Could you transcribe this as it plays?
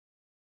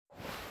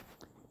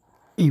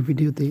এই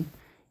ভিডিওতে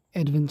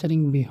অ্যাডভেঞ্চারিং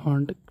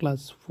behind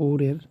class 4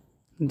 এর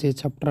যে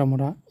চ্যাপ্টার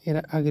আমরা এর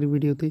আগের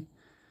ভিডিওতে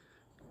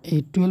এই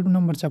 12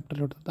 নম্বর চ্যাপ্টার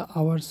অর্থাৎ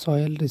আওয়ার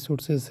সয়েল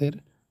রিসোর্সেস এর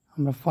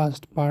আমরা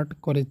ফার্স্ট পার্ট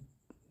করে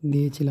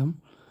দিয়েছিলাম।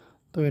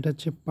 তো এটা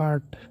হচ্ছে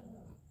পার্ট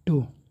 2।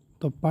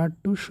 তো পার্ট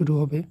 2 শুরু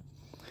হবে।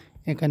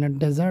 এখানে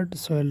ডেজার্ট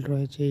সয়েল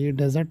রয়েছে, এই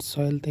ডেজার্ট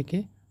সয়েল থেকে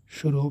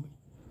শুরু হবে।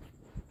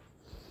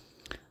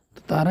 তো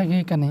তার আগে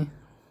এখানে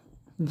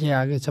যে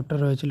আগে চ্যাপ্টার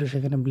রয়েছিল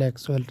সেখানে ব্ল্যাক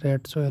সয়েল,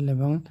 রেড সয়েল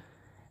এবং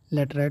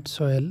ল্যাটেরাইট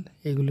সয়েল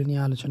এগুলো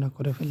নিয়ে আলোচনা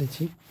করে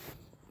ফেলেছি।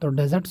 তো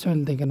ডেজার্ট সয়েল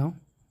দেখে নাও।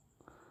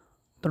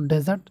 তো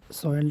ডেজার্ট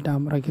সয়েলটা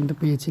আমরা কিন্তু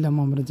পেয়েছিলাম,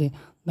 আমরা যে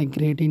দ্য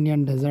গ্রেট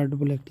ইন্ডিয়ান ডেজার্ট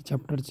বলে একটি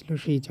চ্যাপ্টার ছিল,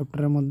 সেই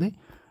চ্যাপ্টারের মধ্যে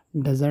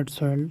ডেজার্ট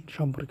সয়েল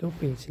সম্পর্কেও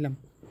পেয়েছিলাম।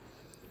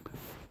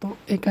 তো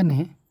এখানে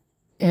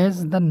as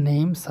the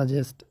name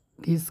suggests,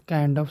 this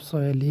kind of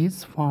soil is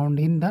found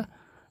in the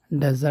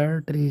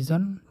desert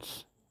regions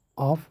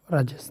of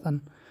Rajasthan.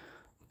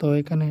 তো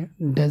এখানে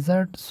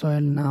ডেজার্ট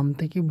সয়েল নাম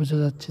থেকে বোঝা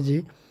যাচ্ছে যে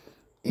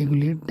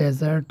এগুলি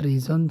ডেজার্ট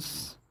রিজনস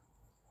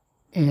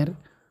এর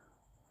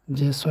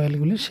যে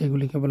সয়েলগুলি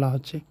সেগুলিকে বলা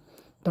হচ্ছে।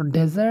 তো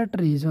ডেজার্ট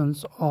রিজনস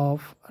অফ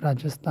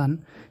রাজস্থান,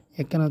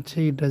 এখানে হচ্ছে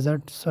এই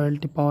ডেজার্ট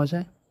সয়েলটি পাওয়া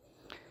যায়।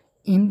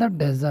 In the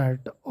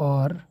desert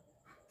or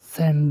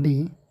Sandy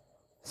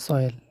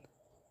soil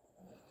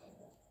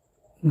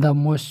the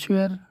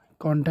moisture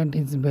content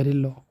is very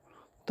low.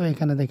 তো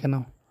এখানে দেখে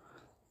নাও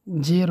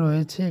যে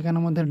রয়েছে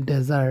এখানের মধ্যে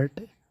ডেজার্ট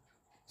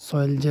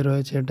সয়েল যে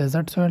রয়েছে,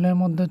 ডেজার্ট সয়েলের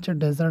মধ্যে হচ্ছে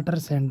ডেজার্ট আর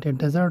স্যান্ডি,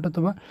 ডেজার্ট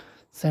অথবা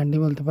স্যান্ডি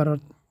বলতে পারো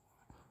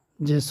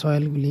যে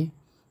সয়েলগুলি,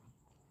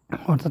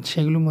 অর্থাৎ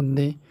সেগুলির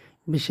মধ্যে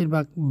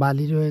বেশিরভাগ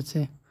বালি রয়েছে।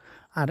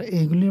 আর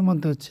এইগুলির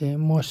মধ্যে হচ্ছে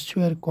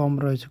ময়েশ্চার কম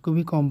রয়েছে,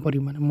 খুবই কম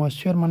পরিমাণে।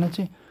 ময়েশ্চার মানে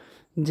হচ্ছে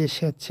যে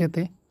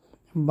স্যাঁতসেঁতে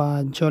বা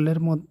জলের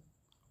মধ্যে,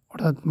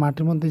 অর্থাৎ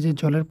মাটির মধ্যে যে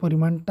জলের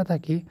পরিমাণটা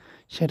থাকে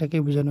সেটাকে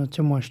বোঝানো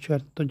হচ্ছে ময়েশ্চার।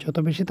 তো যত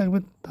বেশি থাকবে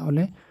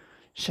তাহলে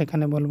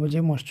সেখানে বলবো যে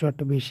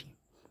ময়েশ্চারটা বেশি।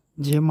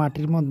 যে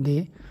মাটির মধ্যে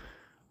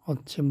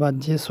হচ্ছে বা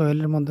যে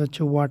সয়েলের মধ্যে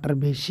হচ্ছে ওয়াটার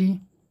বেশি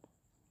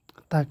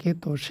থাকে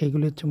তো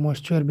সেগুলি হচ্ছে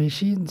ময়েশ্চার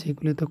বেশি,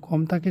 যেগুলিতে কম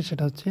থাকে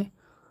সেটা হচ্ছে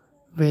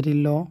ভেরি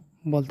লো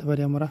বলতে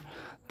পারি আমরা।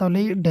 তাহলে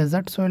এই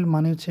ডেজার্ট সয়েল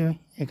মানে হচ্ছে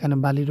এখানে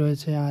বালি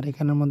রয়েছে আর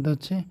এখানের মধ্যে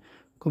হচ্ছে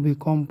খুবই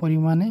কম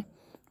পরিমাণে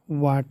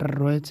ওয়াটার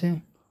রয়েছে,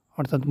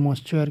 অর্থাৎ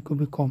ময়েশ্চার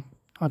খুবই কম,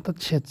 অর্থাৎ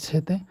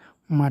স্যাঁতসেঁতে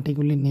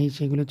মাটিগুলি নেই,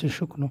 সেগুলো হচ্ছে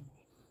শুকনো।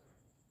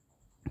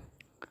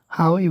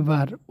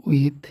 However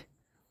with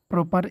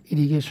proper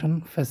irrigation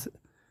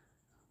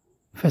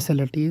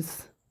facilities,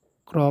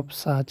 crops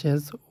such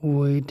as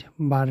wheat,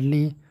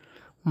 barley,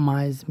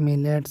 maize,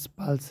 millets,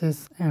 pulses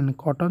and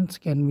cottons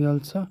can be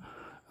also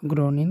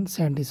grown in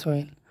sandy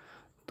soil.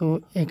 তো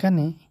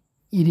এখানে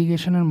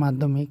ইরিগেশনের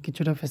মাধ্যমে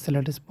কিছুটা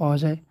ফ্যাসিলিটিস পাওয়া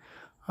যায়,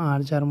 আর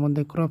যার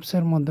মধ্যে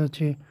ক্রপসের মধ্যে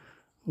হচ্ছে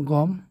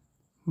গম,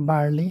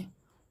 বার্লি,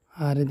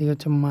 আর এদিকে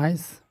হচ্ছে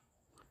মাইস,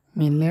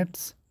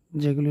 মিলেটস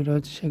যেগুলি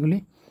রয়েছে সেগুলি,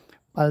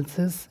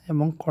 পালসেস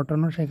এবং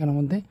কটনও সেখানের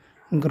মধ্যে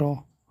গ্রো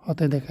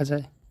হতে দেখা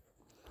যায়।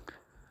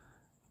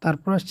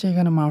 তারপর আসছে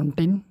এখানে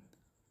মাউন্টেন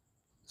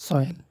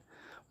সয়েল।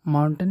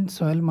 মাউন্টেন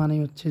সয়েল মানে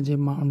হচ্ছে যে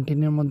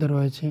মাউন্টেনের মধ্যে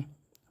রয়েছে,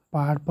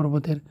 পাহাড়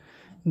পর্বতের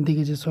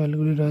দিকে যে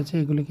সয়েলগুলি রয়েছে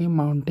এগুলিকে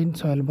মাউন্টেন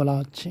সয়েল বলা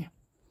হচ্ছে।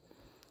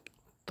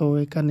 তো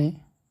এখানে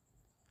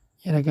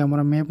এর আগে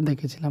আমরা ম্যাপ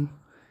দেখেছিলাম,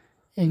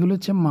 এগুলো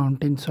হচ্ছে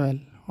মাউন্টেন সয়েল,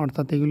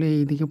 অর্থাৎ এগুলো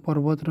এইদিকে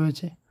পর্বত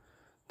রয়েছে,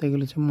 তো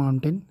এগুলো হচ্ছে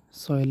মাউন্টেন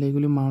সয়েল,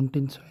 এগুলি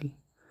মাউন্টেন সয়েল,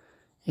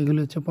 এগুলো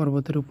হচ্ছে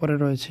পর্বতের উপরে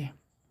রয়েছে।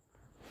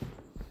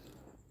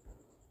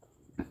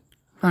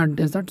 আর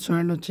ডেজার্ট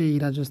সয়েল হচ্ছে এই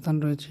রাজস্থান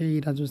রয়েছে, এই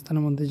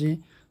রাজস্থানের মধ্যে যে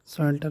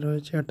সয়েলটা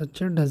রয়েছে এটা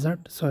হচ্ছে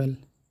ডেজার্ট সয়েল।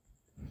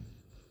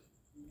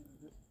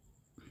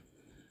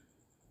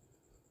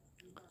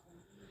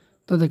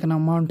 তো দেখে না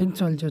মাউন্টেন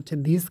সয়েল হচ্ছে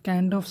this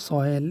kind of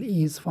soil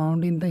is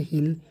found in the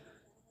hill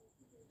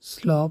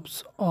slopes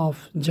of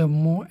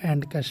Jammu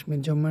and Kashmir.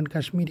 Jammu and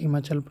Kashmir,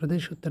 Himachal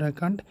Pradesh,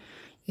 Uttarakhand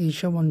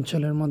এইসব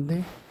অঞ্চলের মধ্যে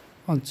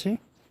হচ্ছে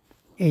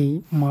এই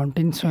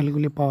মাউন্টেন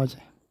সয়েলগুলি পাওয়া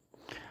যায়।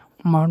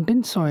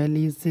 Mountain soil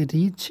is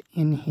rich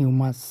in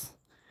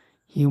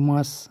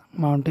humus.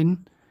 Mountain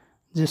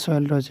যে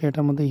সয়েল রয়েছে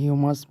এটার মধ্যে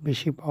হিউমাস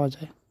বেশি পাওয়া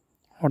যায়,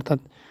 অর্থাৎ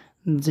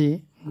যে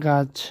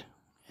গাছ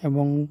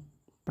এবং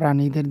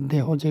প্রাণীদের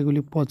দেহ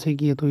যেগুলি পচে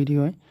গিয়ে তৈরি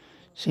হয়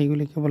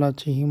সেইগুলিকে বলা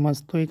হচ্ছে হিউমাস।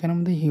 তো এখানের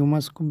মধ্যে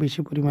হিউমাস খুব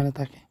বেশি পরিমাণে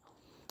থাকে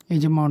এই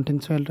যে মাউন্টেন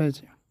সয়েল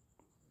রয়েছে।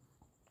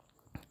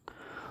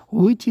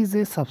 Which is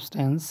a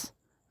substance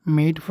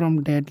made from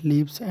dead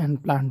leaves and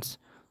plants.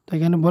 তো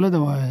এখানে বলে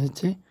দেওয়া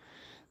হয়েছে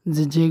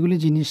যে যেগুলি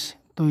জিনিস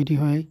তৈরি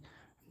হয়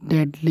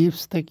ডেড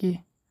লিভস থেকে,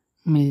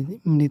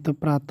 মৃত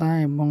পাতা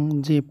এবং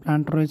যে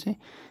প্লান্ট রয়েছে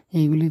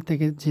এইগুলি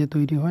থেকে যে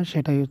তৈরি হয়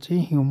সেটাই হচ্ছে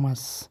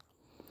humus.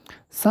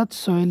 Such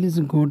soil is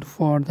good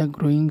for the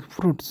growing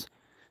fruits.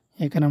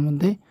 এখানের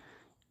মধ্যে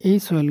এই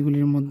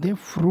সয়েলগুলির মধ্যে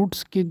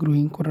ফ্রুটসকে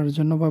গ্রোয়িং করার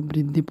জন্য বা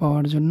বৃদ্ধি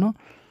পাওয়ার জন্য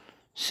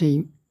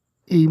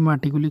এই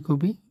মাটিগুলি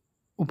খুবই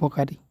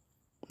উপকারী,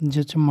 যে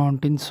হচ্ছে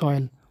মাউন্টেন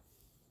সয়েল।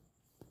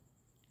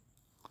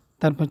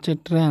 তারপর হচ্ছে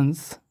trans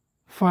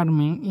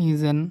farming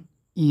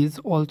is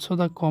also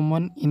the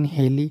common in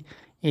hilly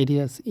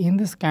areas. In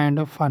this kind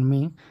of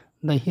farming,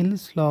 The hill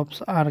slopes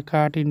are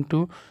cut into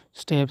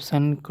steps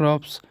and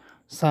crops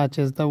such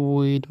as the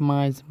wheat,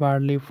 maize,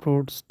 barley,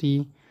 fruits,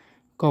 tea,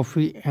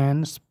 coffee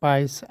and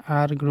spice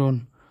are grown.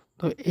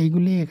 তো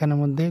এইগুলি এখানের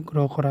মধ্যে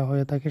grow করা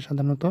হয়ে থাকে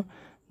সাধারণত,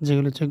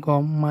 যেগুলো হচ্ছে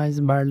গম, মাইজ,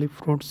 barley,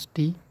 fruits,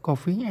 T,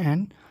 coffee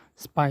and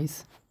spice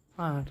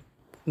are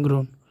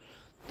grown.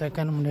 তো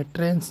এখানের মধ্যে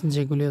ট্রেন্স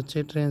যেগুলি হচ্ছে,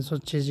 ট্রেন্স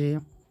হচ্ছে যে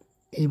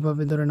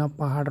এইভাবে ধরে না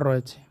পাহাড়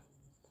রয়েছে,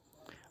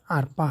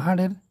 আর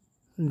পাহাড়ের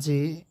যে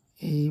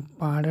এই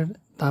পাহাড়ের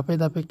ধাপে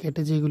ধাপে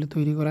কেটে যেগুলি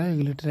তৈরি করা হয়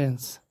এগুলি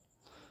ট্রেন্স।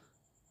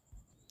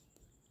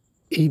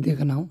 এই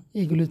দেখে নাও,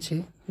 এগুলি হচ্ছে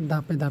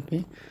ধাপে ধাপে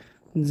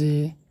যে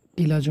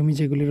টিলা জমি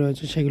যেগুলি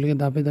রয়েছে সেগুলিকে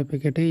ধাপে ধাপে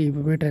কেটে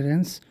এইভাবে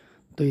ট্রেন্স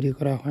তৈরি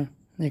করা হয়।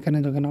 এখানে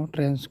দেখে নাও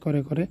ট্রেন্স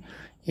করে করে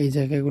এই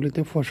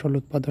জায়গাগুলিতে ফসল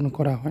উৎপাদন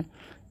করা হয়।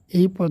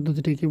 এই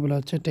পদ্ধতিটিকে বলা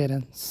হচ্ছে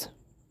টেরেন্স।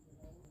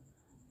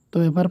 তো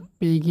এবার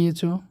পেয়ে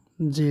গিয়েছো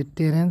যে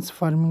টেরেন্স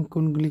ফার্মিং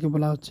কোনগুলিকে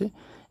বলা হচ্ছে।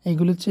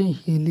 এগুলো হচ্ছে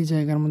হিলি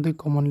জায়গার মধ্যে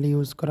কমনলি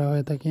ইউজ করা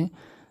হয়ে থাকে।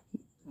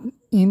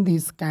 In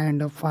this kind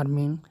of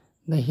farming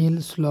the hill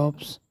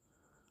slopes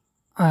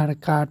are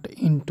cut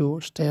into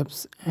steps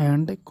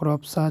and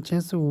crops such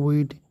as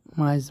wheat,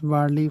 maize,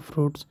 barley,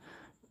 fruits,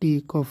 tea,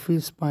 coffee,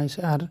 spice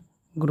are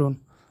grown।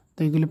 তো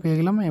এগুলি পেয়ে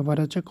গেলাম। এবার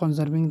হচ্ছে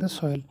কনজার্ভিং দ্য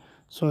সয়েল।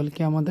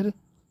 সয়েলকে আমাদের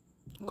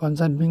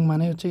কনজার্ভিং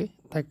মানে হচ্ছে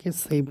তাকে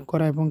সেভ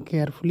করা এবং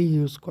কেয়ারফুলি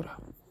ইউজ করা।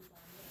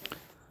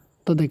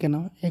 তো দেখে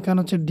নাও, এখানে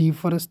হচ্ছে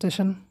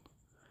ডিফরেস্টেশন,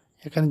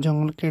 এখানে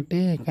জঙ্গল কেটে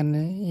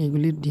এখানে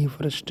এগুলি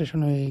ডিফরেস্টেশন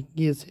হয়ে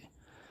গিয়েছে।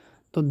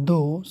 তো দো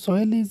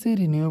soil is a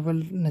renewable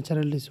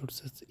natural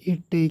resources, it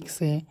takes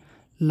a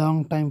long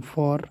time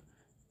for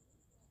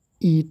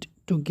it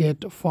to get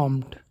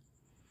formed.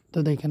 তো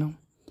দেখে নাও,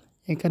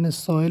 এখানে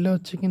সয়েল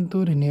হচ্ছে কিন্তু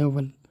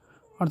রিনিউয়েবল,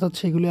 অর্থাৎ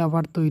সেগুলি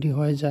আবার তৈরি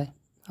হয়ে যায়,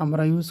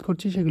 আমরা ইউজ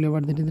করছি সেগুলি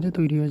আবার ধীরে ধীরে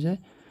তৈরি হয়ে যায়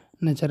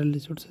natural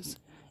resources.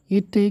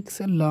 It takes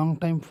a long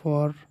time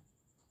for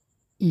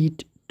it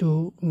to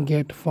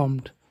get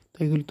formed. তো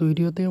এগুলি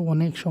তৈরি হতে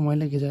অনেক সময়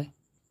লেগে যায়।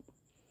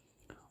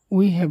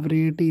 We have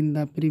read in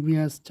the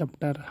previous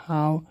chapter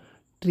how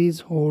trees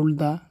hold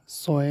the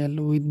soil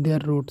with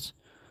their roots।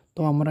 তো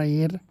আমরা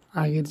এর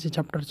আগের যে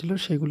চ্যাপ্টার ছিল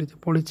সেগুলিতে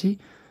পড়েছি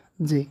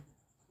যে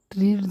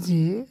ট্রির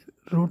যে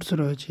রুটস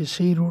রয়েছে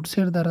সেই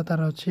রুটসের দ্বারা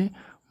তারা হচ্ছে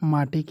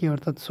মাটিকে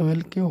অর্থাৎ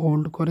সয়েলকে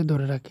হোল্ড করে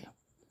ধরে রাখে,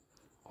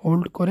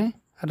 হোল্ড করে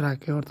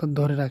রাখে অর্থাৎ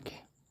ধরে রাখে।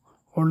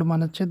 হোল্ড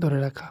মানে হচ্ছে ধরে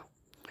রাখা।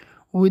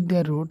 উইথ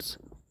দেয়ার রুটস,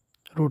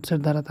 রুটসের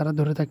দ্বারা তারা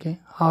ধরে থাকে।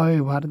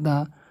 However the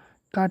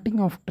cutting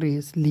of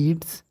trees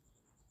leads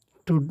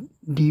to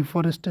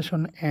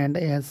deforestation and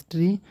as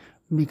tree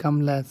become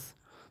less.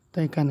 তো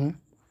এখানে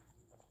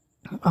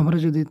আমরা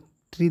যদি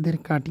ট্রিদের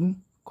কাটিং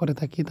করে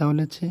থাকি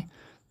তাহলে হচ্ছে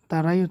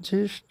তারাই হচ্ছে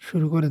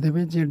শুরু করে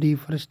দেবে যে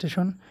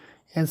ডিফরেস্টেশন,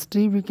 অ্যাজ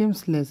ট্রি বিকেমস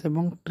লেস,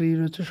 এবং ট্রির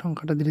হচ্ছে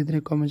সংখ্যাটা ধীরে ধীরে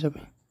কমে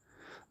যাবে।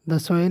 The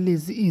soil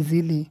is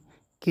easily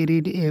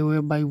carried away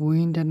by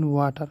wind and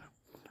water.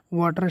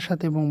 ওয়াটারের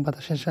সাথে এবং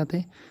বাতাসের সাথে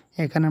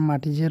এখানে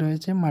মাটি যে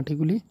রয়েছে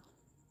মাটিগুলি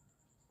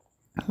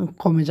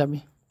কমে যাবে।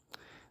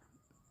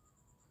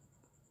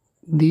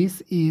 This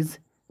is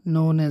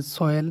known as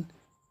soil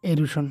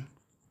erosion.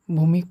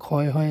 ভূমি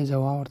ক্ষয় হয়ে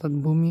যাওয়া অর্থাৎ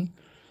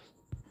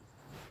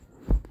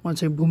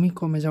ভূমি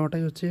কমে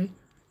যাওয়াটাই হচ্ছে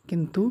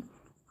কিন্তু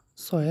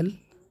সয়েল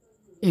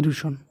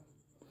এরোশন।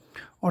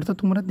 অর্থাৎ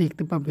তোমরা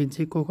দেখতে পাবে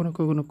যে কখনো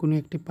কখনো কোনো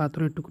একটি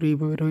পাথরের টুকরো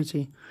এইভাবে রয়েছে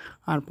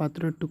আর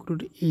পাথরের টুকরোর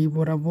এই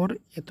বরাবর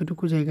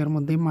এতটুকু জায়গার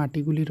মধ্যে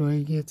মাটিগুলি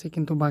রয়ে গিয়েছে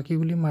কিন্তু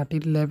বাকিগুলি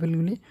মাটির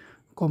লেভেলগুলি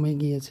কমে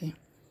গিয়েছে।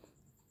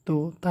 তো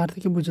তার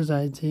থেকে বোঝা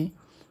যায় যে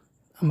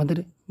আমাদের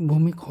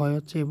ভূমি ক্ষয়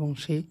হচ্ছে এবং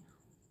সেই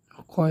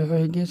ক্ষয়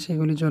হয়ে গিয়ে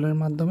সেগুলি জলের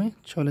মাধ্যমে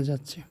চলে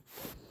যাচ্ছে।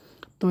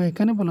 তো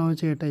এখানে বলা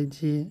হয়েছে এটাই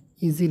যে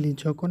ইজিলি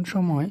যখন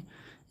সময়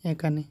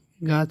এখানে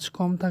গাছ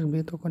কম থাকবে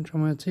তখন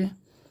সময় হচ্ছে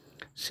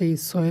সেই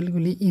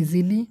সয়েলগুলি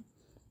ইজিলি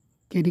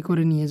ক্যারি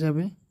করে নিয়ে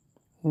যাবে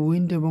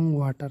উইন্ড এবং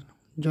ওয়াটার,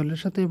 জলের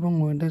সাথে এবং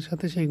উইন্ডের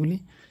সাথে সেগুলি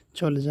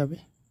চলে যাবে।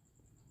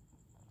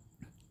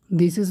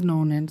 This is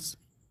known as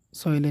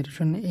soil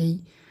erosion.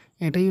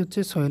 এটাই হচ্ছে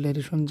সয়েল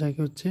এরোশন, যাকে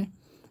হচ্ছে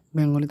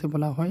বেঙ্গলিতে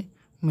বলা হয়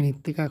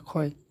মৃত্তিকা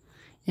ক্ষয়।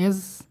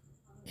 As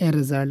a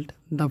result,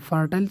 the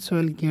fertile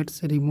soil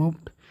gets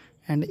removed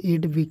and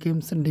it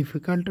becomes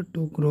difficult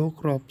to grow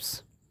crops.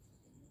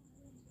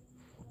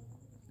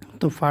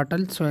 তো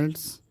ফার্টাইল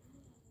সয়েলস,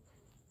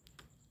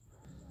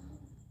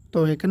 তো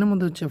এখানের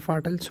মধ্যে হচ্ছে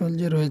ফার্টাইল সয়েল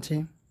যে রয়েছে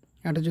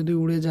এটা যদি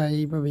উড়ে যায়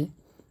এইভাবে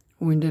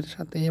উইন্ডের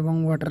সাথে এবং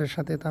ওয়াটারের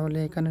সাথে তাহলে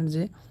এখানের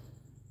যে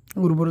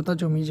উর্বরতা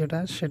জমি যেটা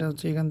সেটা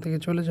হচ্ছে এখান থেকে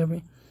চলে যাবে।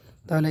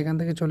 তাহলে এখান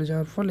থেকে চলে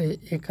যাওয়ার ফলে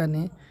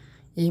এখানে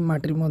এই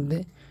মাটির মধ্যে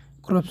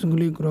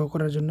ক্রপসগুলি গ্রো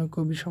করার জন্য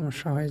খুবই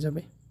সমস্যা হয়ে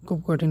যাবে, খুব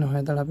কঠিন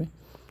হয়ে দাঁড়াবে।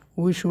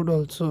 We should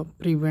also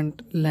prevent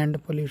land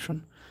pollution.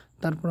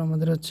 তারপর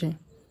আমাদের হচ্ছে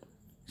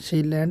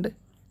সেই ল্যান্ড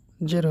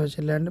যে রয়েছে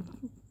ল্যান্ড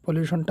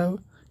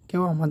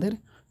পলিউশনটাকেও আমাদের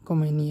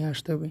কমিয়ে নিয়ে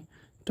আসতে হবে।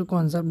 Two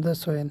conserve the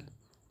soil,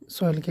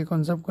 সয়েলকে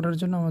conserve করার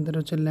জন্য আমাদের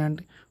হচ্ছে ল্যান্ড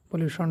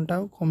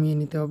পলিউশনটাও কমিয়ে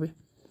নিতে হবে।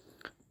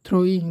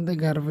 Throwing the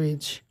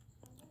garbage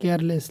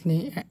carelessly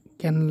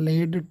can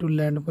lead to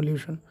land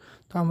pollution.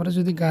 তো আমরা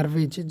যদি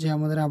গার্বেজ যে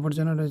আমাদের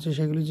আবর্জনা রয়েছে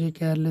সেগুলি যদি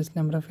কেয়ারলেসলি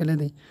আমরা ফেলে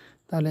দিই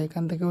তাহলে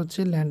এখান থেকে হচ্ছে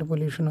ল্যান্ড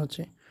পলিউশন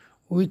হচ্ছে,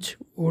 which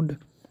would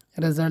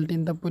result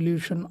in the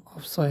pollution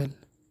of soil.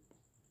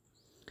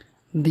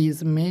 This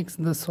makes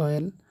the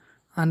soil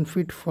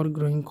unfit for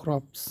growing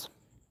crops.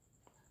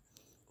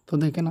 তো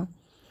দেখে নাও,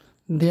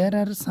 there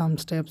are some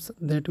steps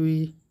that we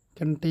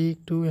can take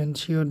to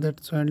ensure that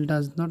soil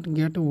does not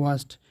get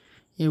washed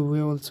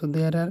away. Also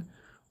there are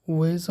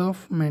ways of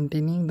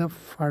maintaining the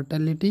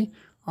fertility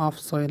of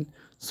soil.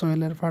 soil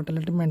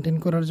fertility maintain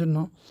করার জন্য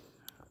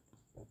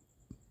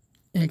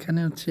এখানে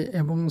হচ্ছে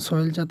এবং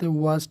soil যাতে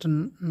waste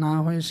না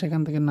হয়ে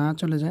সেখান থেকে না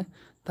চলে যায়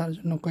তার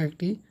জন্য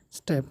কয়েকটি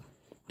স্টেপ।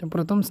 তো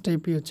প্রথম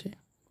স্টেপই হচ্ছে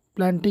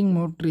প্ল্যান্টিং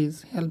মোর trees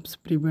helps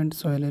prevent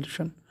soil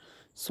erosion.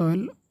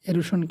 Soil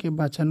এরোশনকে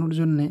বাঁচানোর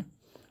জন্যে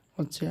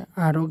হচ্ছে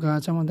আরও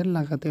গাছ আমাদের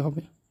লাগাতে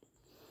হবে।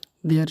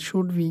 There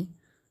should be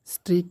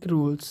strict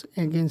rules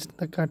against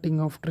the cutting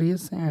of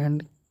trees and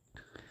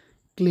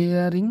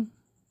clearing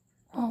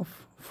of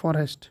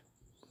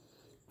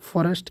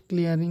forest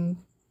clearing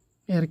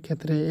এর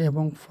ক্ষেত্রে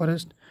এবং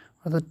ফরেস্ট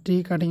অর্থাৎ ট্রি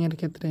কাটিংয়ের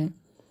ক্ষেত্রে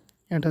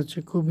এটা হচ্ছে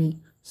খুবই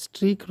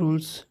স্ট্রিক্ট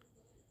রুলস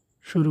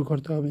শুরু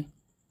করতে হবে।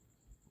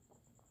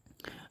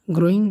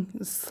 growing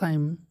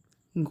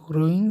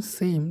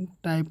same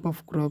type of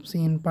crops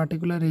in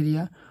particular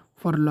area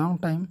for long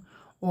time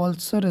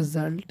also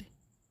result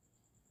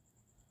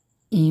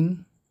in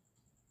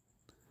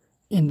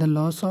the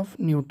loss of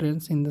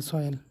nutrients in the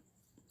soil.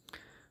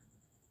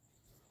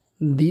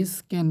 This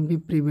can be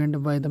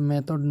prevented by the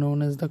method known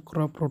as the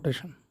crop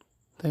rotation.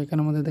 তো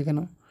এখানের মধ্যে দেখে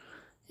নাও,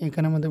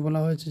 এখানের মধ্যে বলা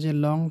হয়েছে যে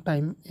long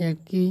time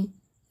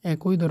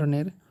একই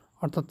ধরনের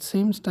অর্থাৎ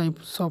সেম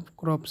টাইপস অফ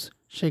ক্রপস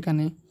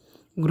সেখানে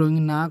গ্রোয়িং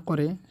না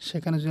করে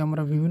সেখানে যদি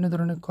আমরা বিভিন্ন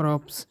ধরনের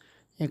ক্রপস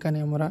এখানে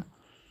আমরা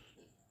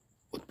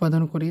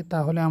উৎপাদন করি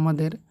তাহলে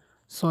আমাদের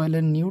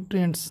সয়েলের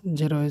নিউট্রিয়েন্টস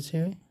যে রয়েছে,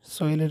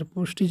 সয়েলের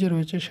পুষ্টি যে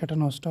রয়েছে সেটা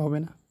নষ্ট হবে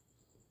না।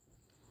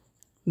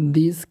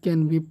 This can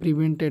be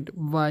prevented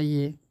by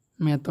A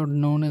method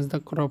known as the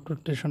crop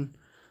rotation.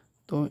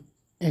 তো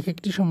এক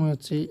একটি সময়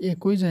হচ্ছে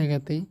একই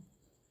জায়গাতে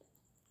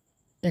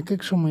এক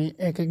এক সময়ে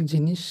এক এক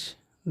জিনিস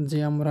যে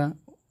আমরা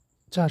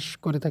চাষ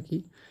করে থাকি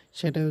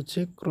সেটাই হচ্ছে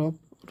ক্রপ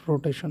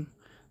রোটেশন।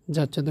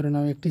 যাচ্ছে ধরে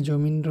নাও একটি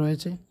জমিন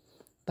রয়েছে,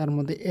 তার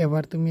মধ্যে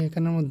এবার তুমি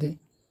এখানের মধ্যে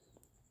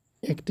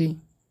একটি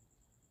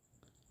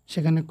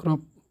সেখানে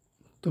ক্রপ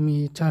তুমি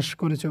চাষ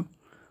করেছো,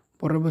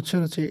 পরের বছর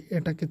হচ্ছে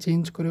এটাকে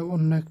চেঞ্জ করে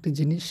অন্য একটি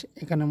জিনিস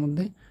এখানের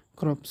মধ্যে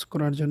ক্রপস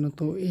করার জন্য।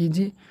 তো এই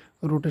যে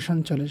রোটেশন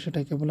চলে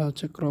সেটাকে বলা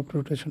হচ্ছে crop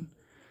rotation.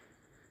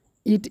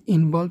 It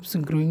involves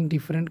growing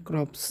different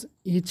crops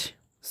each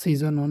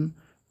season on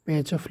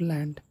patch of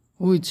land,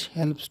 which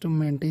helps to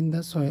maintain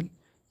the soil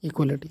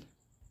equality.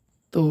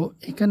 তো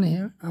এখানে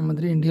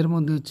আমাদের ইন্ডিয়ার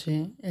মধ্যে হচ্ছে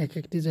এক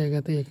একটি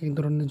জায়গাতে এক এক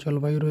ধরনের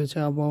জলবায়ু রয়েছে,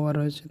 আবহাওয়া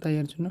রয়েছে, তাই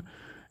এর জন্য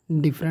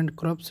ডিফারেন্ট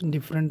ক্রপস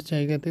ডিফারেন্ট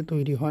জায়গাতে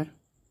তৈরি হয়।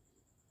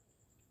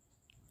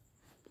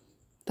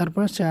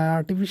 তারপর হচ্ছে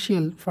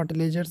artificial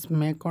fertilisers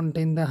May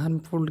contain the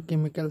harmful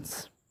chemicals.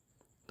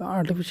 তো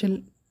আর্টিফিশিয়াল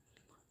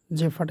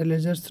যে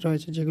ফার্টিলাইজার্স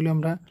রয়েছে যেগুলো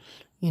আমরা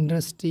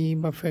ইন্ডাস্ট্রি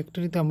বা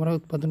ফ্যাক্টরিতে আমরা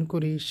উৎপাদন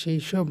করি সেই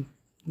সব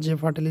যে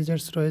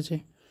ফার্টিলাইজার্স রয়েছে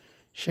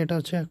সেটা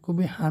হচ্ছে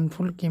খুবই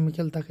হার্মফুল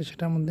কেমিক্যাল থাকে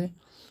সেটার মধ্যে।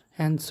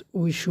 Hence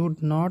we should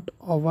not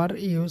over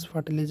use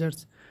fertilisers.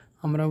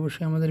 আমরা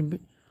অবশ্যই আমাদের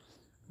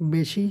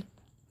বেশি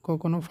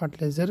কখনো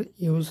ফার্টিলাইজার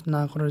ইউজ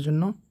না করার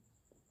জন্য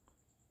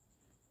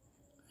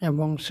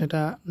এবং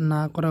সেটা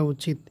না করা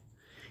উচিত।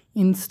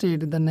 Instead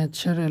the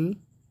natural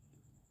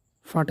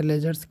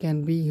fertilizers can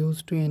be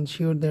used to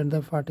ensure that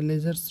the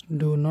fertilizers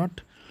do not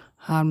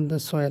harm the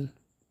soil.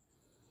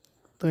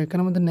 তো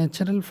এখানের মধ্যে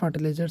ন্যাচারাল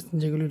ফার্টিলাইজার্স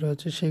যেগুলি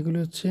রয়েছে সেগুলি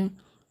হচ্ছে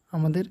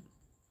আমাদের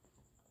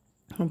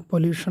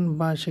পলিউশন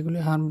বা সেগুলি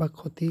হার্ম বা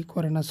ক্ষতি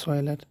করে না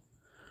সয়েলের।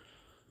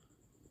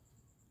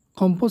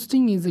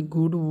 Composting is a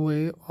good way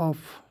of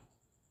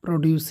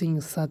producing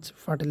such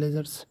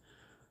fertilisers.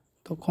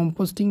 তো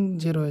কম্পোস্টিং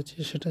যে রয়েছে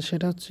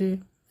সেটা হচ্ছে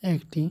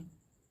একটি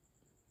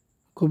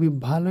খুবই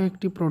ভালো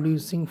একটি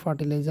producing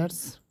fertilisers.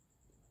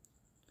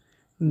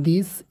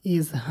 This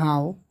is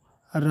how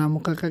Ramu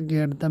কাকা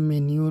get the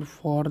manure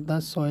for the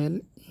soil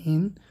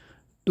in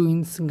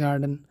twins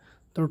garden.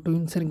 তো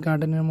টুইন্সের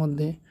গার্ডেনের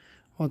মধ্যে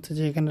হচ্ছে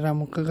যে এখানে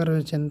রামু কাকা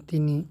রয়েছেন,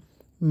 তিনি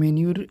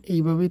ম্যানিউর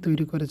এইভাবেই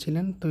তৈরি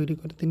করেছিলেন, তৈরি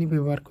করে তিনি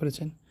ব্যবহার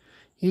করেছেন।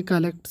 হি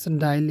collects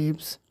die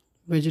leaves,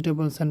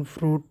 vegetables and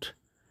fruit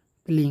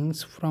পিলিংস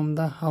from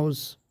the house.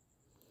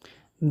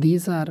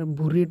 This R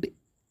বুরিড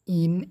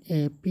in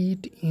a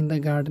pit in the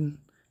garden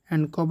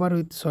and covered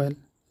with soil.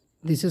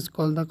 This is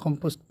called the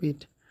compost pit.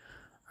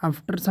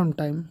 After some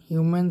time,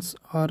 humans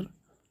or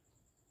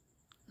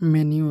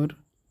manure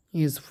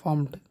is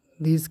formed.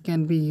 This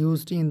can be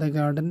used in the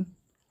garden.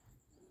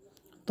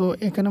 তো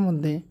এখানের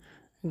মধ্যে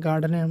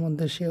গার্ডেনের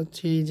মধ্যে সে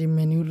হচ্ছে এই যে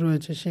manure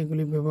রয়েছে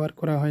সেগুলি ব্যবহার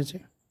করা হয়েছে,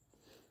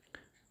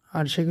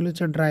 আর সেগুলি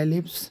হচ্ছে ড্রাই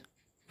লিভস,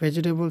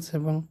 ভেজিটেবলস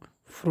এবং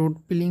ফ্রুট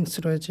পিলিংস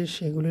রয়েছে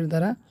সেগুলির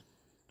দ্বারা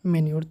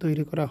ম্যানিউর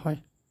তৈরি করা হয়,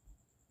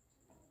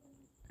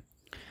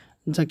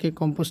 যাকে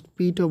কম্পোস্ট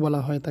পিটও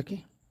বলা হয় তাকে।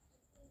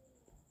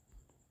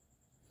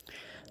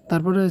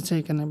 তারপরে রয়েছে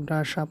এখানে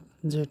ব্রাশ আপ,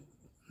 যে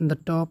the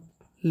top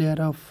layer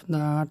of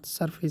the earth's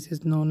surface is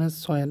known as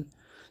soil.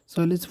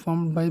 Soil is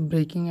formed by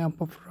breaking up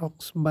of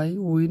rocks by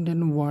wind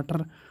and water.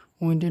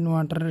 Wind and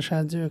water এর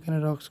সাহায্যে এখানে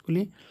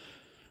রক্সগুলি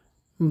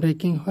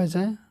ব্রেকিং হয়ে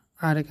যায়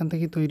আর এখান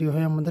থেকে তৈরি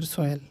হয় আমাদের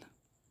soil.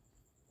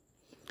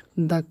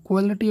 The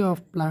quality of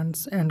plants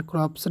and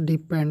crops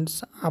depends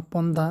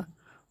upon the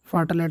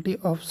fertility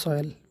of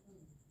soil.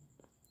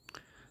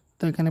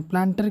 তো এখানে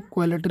প্ল্যান্টের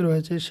কোয়ালিটি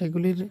রয়েছে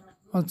সেগুলির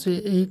হচ্ছে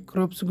এই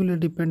ক্রপসগুলি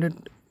ডিপেন্ডেন্ট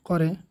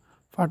করে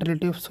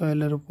ফার্টিলিটি অফ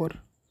সয়েলের উপর।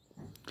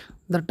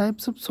 The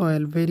types of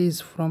soil varies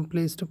from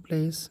place to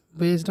place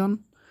based on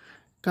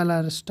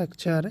color,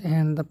 structure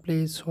and the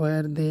place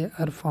where they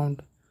are found.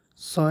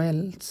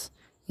 Soils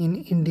in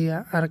India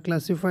are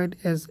classified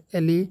as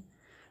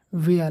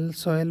alluvial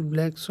soil,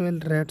 black soil,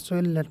 red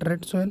soil,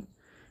 laterite soil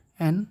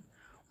and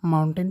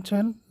mountain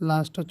soil.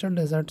 Last হচ্ছে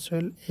dessert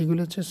soil. এগুলো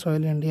হচ্ছে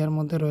soil ইন্ডিয়ার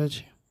মধ্যে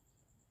রয়েছে।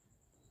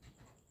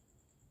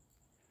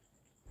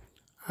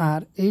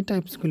 আর এই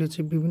টাইপসগুলি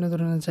হচ্ছে বিভিন্ন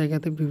ধরনের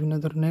জায়গাতে বিভিন্ন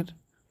ধরনের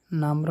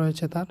নাম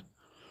রয়েছে তার।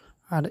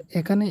 আর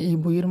এখানে এই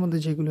বইয়ের মধ্যে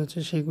যেগুলো আছে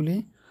সেগুলি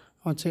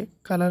হচ্ছে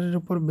কালারের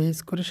উপর বেস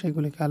করে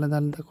সেগুলিকে আলাদা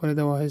আলাদা করে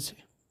দেওয়া হয়েছে।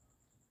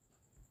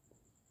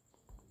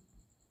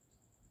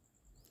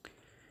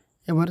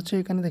 এবার হচ্ছে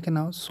এখানে দেখে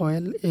নাও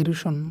সয়েল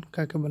এরোশন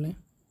কাকে বলে।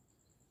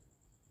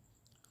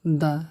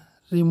 The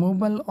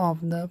removal of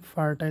the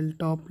fertile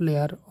top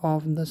layer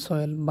of the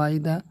soil by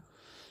the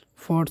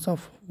force of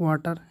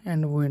water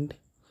and wind,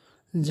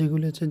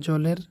 যেগুলি হচ্ছে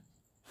জলের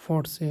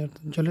ফোর্সে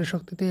জলের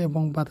শক্তিতে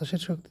এবং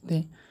বাতাসের শক্তিতে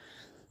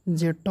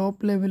যে টপ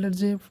লেভেলের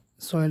যে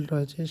সয়েল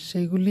রয়েছে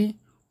সেইগুলি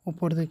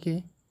উপর থেকে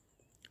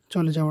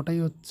চলে যাওয়াটাই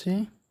হচ্ছে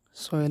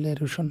সয়েল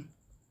এরোশন।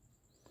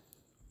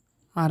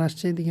 আর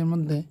আসছে এদিকের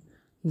মধ্যে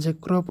যে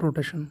crop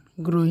rotation,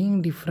 growing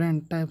different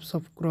types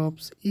of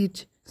crops each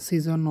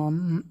season on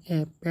a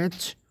patch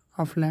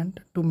of land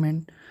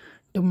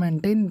to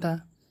maintain the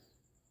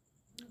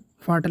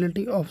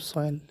fertility of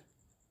soil.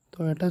 তো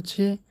এটা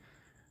হচ্ছে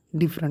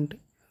ডিফারেন্ট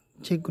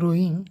যে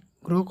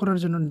গ্রো করার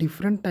জন্য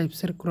ডিফারেন্ট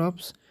টাইপসের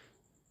ক্রপস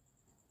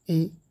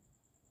এই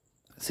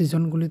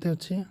সিজনগুলিতে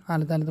হচ্ছে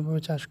আলাদা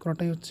আলাদাভাবে চাষ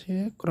করাটাই হচ্ছে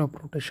ক্রপ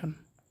রোটেশন,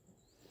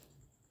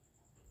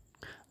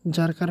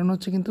 যার কারণ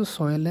হচ্ছে কিন্তু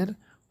সয়েলের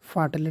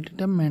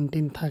ফার্টিলিটিটা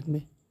মেনটেন থাকবে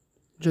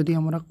যদি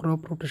আমরা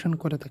ক্রপ রোটেশন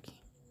করে থাকি।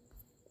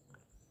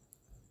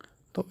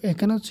 তো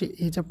এখানে হচ্ছে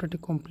এই চ্যাপ্টারটি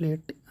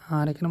কমপ্লিট।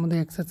 আর এখানের মধ্যে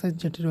এক্সারসাইজ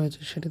যেটি রয়েছে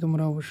সেটি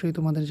তোমরা অবশ্যই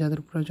তোমাদের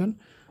যাদের প্রয়োজন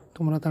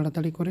তোমরা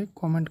তাড়াতাড়ি করে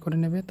কমেন্ট করে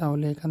নেবে,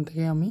 তাহলে এখান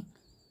থেকে আমি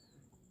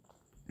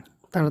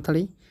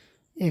তাড়াতাড়ি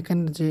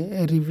এখানে যে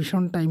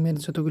রিভিশন টাইমের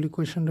যতগুলি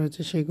কোয়েশ্চেন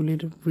রয়েছে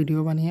সেগুলির ভিডিও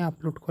বানিয়ে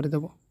আপলোড করে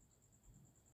দেব।